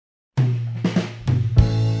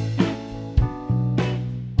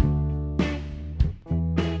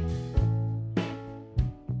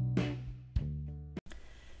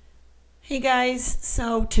Hey guys,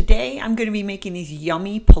 so today I'm going to be making these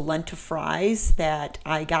yummy polenta fries that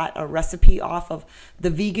I got a recipe off of the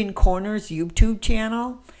Vegan Corners YouTube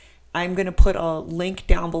channel. I'm going to put a link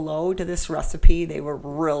down below to this recipe. They were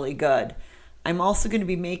really good. I'm also going to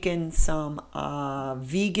be making some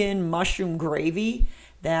vegan mushroom gravy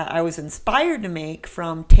that I was inspired to make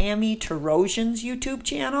from Tammy Terosian's YouTube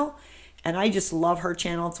channel. And I just love her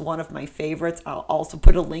channel. It's one of my favorites. I'll also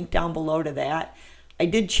put a link down below to that. I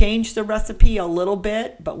did change the recipe a little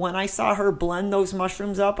bit, but when I saw her blend those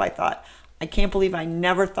mushrooms up, I thought, I can't believe I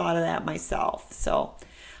never thought of that myself. So,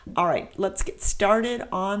 all right, let's get started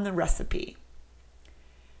on the recipe.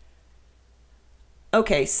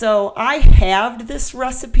 Okay, so I halved this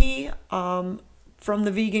recipe from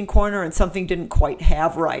the Vegan Corner, and something didn't quite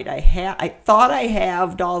have right. I thought I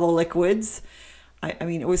halved all the liquids. I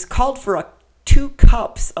mean, it was called for 2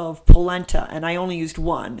 cups of polenta, and I only used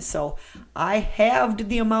 1. So I halved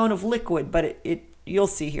the amount of liquid, but you'll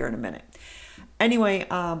see here in a minute. Anyway,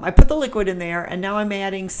 I put the liquid in there, and now I'm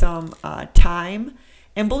adding some thyme.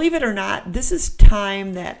 And believe it or not, this is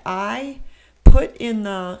thyme that I put in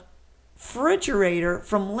the refrigerator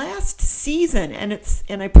from last season, and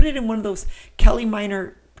I put it in one of those Kelly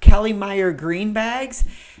Meyer green bags,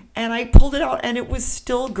 and I pulled it out, and it was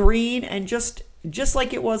still green and just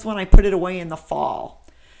like it was when I put it away in the fall.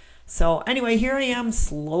 So anyway, here I am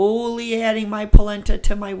slowly adding my polenta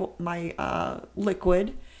to my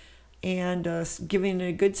liquid and giving it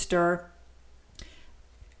a good stir.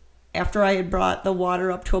 After I had brought the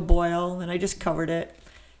water up to a boil, then I just covered it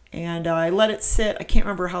and I let it sit. I can't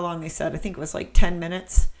remember how long they said. I think it was like 10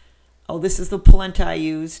 minutes. Oh, this is the polenta I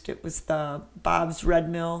used. It was the Bob's Red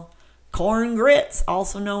Mill corn grits,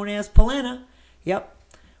 also known as polenta. Yep.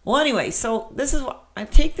 Well, anyway, so this is what I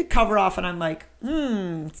take the cover off, and I'm like,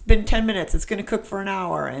 it's been 10 minutes. It's going to cook for an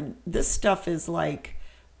hour. And this stuff is like,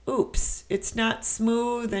 oops, it's not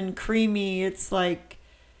smooth and creamy. It's like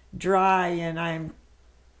dry, and I'm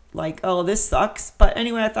like, oh, this sucks. But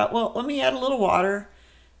anyway, I thought, well, let me add a little water,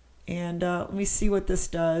 and let me see what this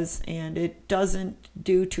does. And it doesn't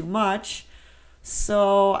do too much.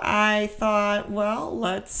 So I thought, well,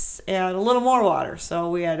 let's add a little more water. So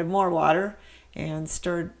we added more water and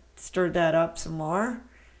stirred that up some more,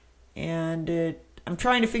 and I'm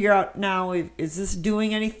trying to figure out now, is this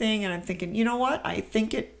doing anything? And I'm thinking, you know what, I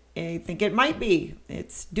think it might be.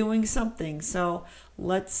 It's doing something. So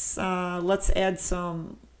let's add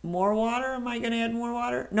some more water. Am I going to add more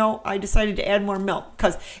water? No, I decided to add more milk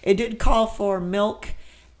because it did call for milk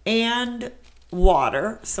and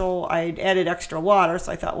water, so I added extra water.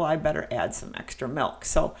 So I thought, well, I better add some extra milk.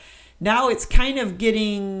 So now it's kind of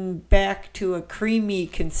getting back to a creamy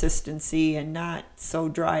consistency and not so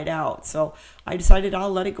dried out. So I decided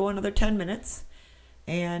I'll let it go another 10 minutes,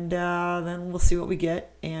 and then we'll see what we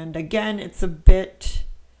get. And again, it's a bit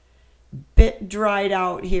dried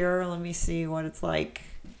out here. Let me see what it's like.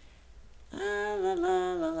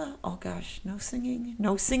 Oh gosh, no singing.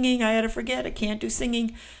 No singing. I had to forget. I can't do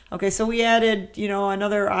singing. Okay, so we added,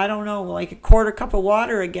 another, I don't know, like a 1/4 cup of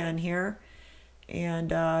water again here.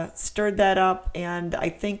 And stirred that up, and I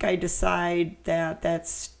think I decide that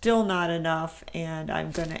that's still not enough, and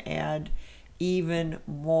I'm going to add even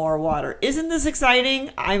more water. Isn't this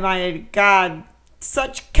exciting? My God,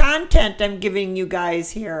 such content I'm giving you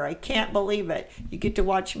guys here. I can't believe it. You get to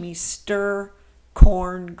watch me stir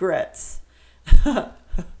corn grits.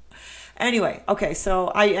 Anyway, okay, so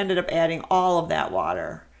I ended up adding all of that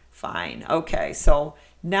water. Fine. Okay, so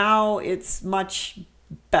now it's much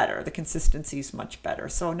better. The consistency is much better.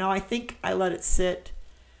 So now I think I let it sit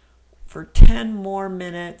for 10 more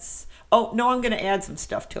minutes. Oh, no, I'm going to add some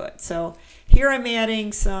stuff to it. So here I'm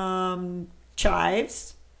adding some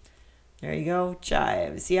chives. There you go.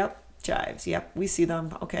 Chives. Yep. Chives. Yep. We see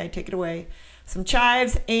them. Okay. Take it away. Some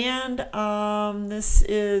chives. And this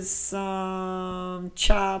is some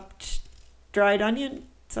chopped dried onion,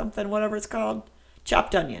 something, whatever it's called.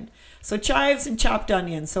 Chopped onion. So chives and chopped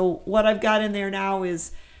onion. So what I've got in there now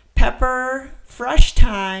is pepper, fresh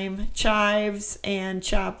thyme, chives, and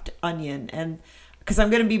chopped onion. And because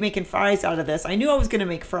I'm going to be making fries out of this, I knew I was going to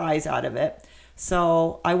make fries out of it.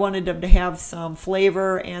 So I wanted them to have some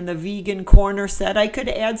flavor, and the Vegan Corner said I could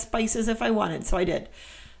add spices if I wanted. So I did.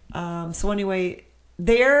 So anyway,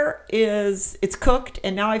 it's cooked,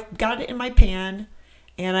 and now I've got it in my pan.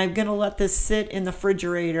 And I'm going to let this sit in the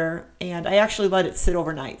refrigerator, and I actually let it sit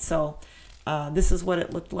overnight. So This is what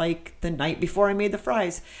it looked like the night before I made the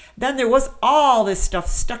fries. Then there was all this stuff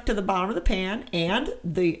stuck to the bottom of the pan, and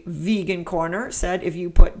the vegan corner said if you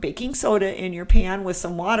put baking soda in your pan with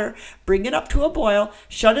some water, bring it up to a boil,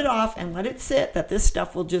 shut it off, and let it sit, that this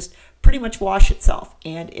stuff will just pretty much wash itself.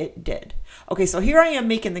 And it did. Okay, so here I am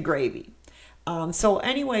making the gravy. So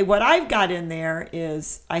anyway, what I've got in there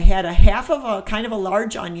is I had a half of a kind of a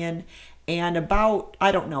large onion and about,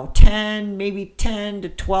 I don't know, 10, maybe 10 to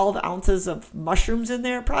 12 ounces of mushrooms in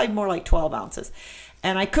there, probably more like 12 ounces.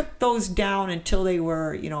 And I cooked those down until they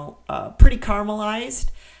were, you know, pretty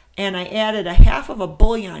caramelized. And I added a half of a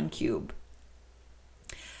bouillon cube.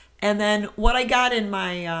 And then what I got in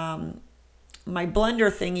my my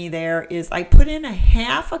blender thingy there is I put in a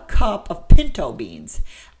half a cup of pinto beans,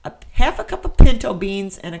 half a cup of pinto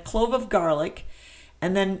beans and a clove of garlic.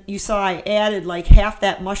 And then you saw I added like half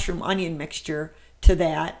that mushroom onion mixture to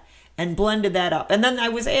that and blended that up. And then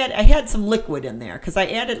I had some liquid in there because I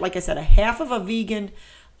added, like I said, a half of a vegan,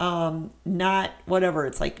 not whatever,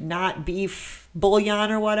 it's like not beef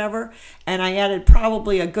bouillon or whatever. And I added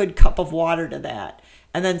probably a good cup of water to that.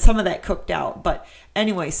 And then some of that cooked out. But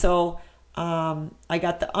anyway, so I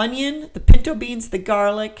got the onion, the pinto beans, the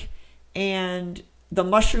garlic, and the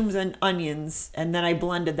mushrooms and onions. And then I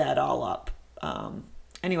blended that all up.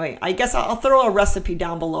 Anyway, I guess I'll throw a recipe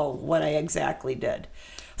down below what I exactly did.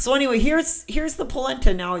 So anyway, here's the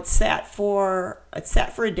polenta now. It's sat for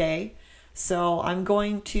a day. So I'm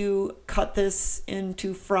going to cut this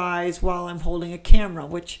into fries while I'm holding a camera,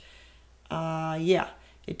 which yeah,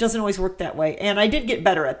 it doesn't always work that way. And I did get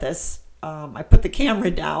better at this. I put the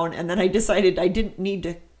camera down and then I decided I didn't need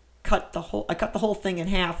to cut the whole, I cut the whole thing in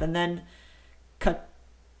half and then cut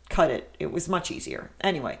it. It was much easier.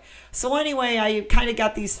 Anyway, I kind of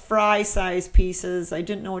got these fry size pieces. I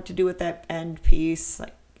didn't know what to do with that end piece.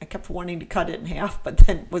 I kept wanting to cut it in half, but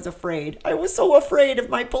then was afraid. I was so afraid of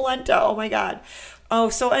my polenta. Oh my God. Oh,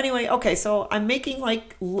 so anyway, okay, so I'm making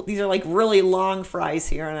like, these are like really long fries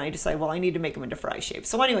here, and I decided, well, I need to make them into fry shapes.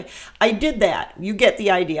 So anyway, I did that. You get the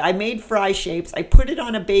idea. I made fry shapes. I put it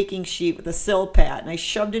on a baking sheet with a Silpat, and I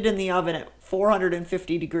shoved it in the oven at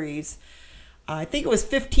 450 degrees. I think it was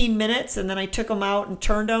 15 minutes, and then I took them out and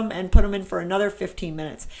turned them and put them in for another 15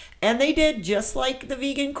 minutes. And they did just like the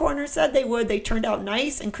vegan corner said they would. They turned out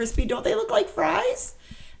nice and crispy. Don't they look like fries?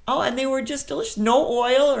 Oh, and they were just delicious. No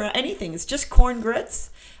oil or anything. It's just corn grits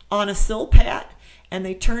on a Silpat, and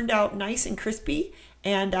they turned out nice and crispy.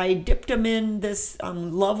 And I dipped them in this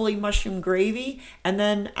lovely mushroom gravy, and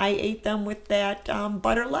then I ate them with that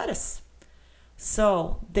butter lettuce.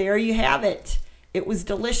 So there you have it. It was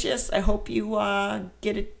delicious. I hope you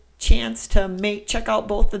get a chance to check out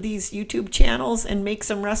both of these YouTube channels and make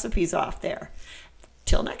some recipes off there.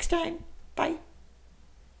 Till next time. Bye.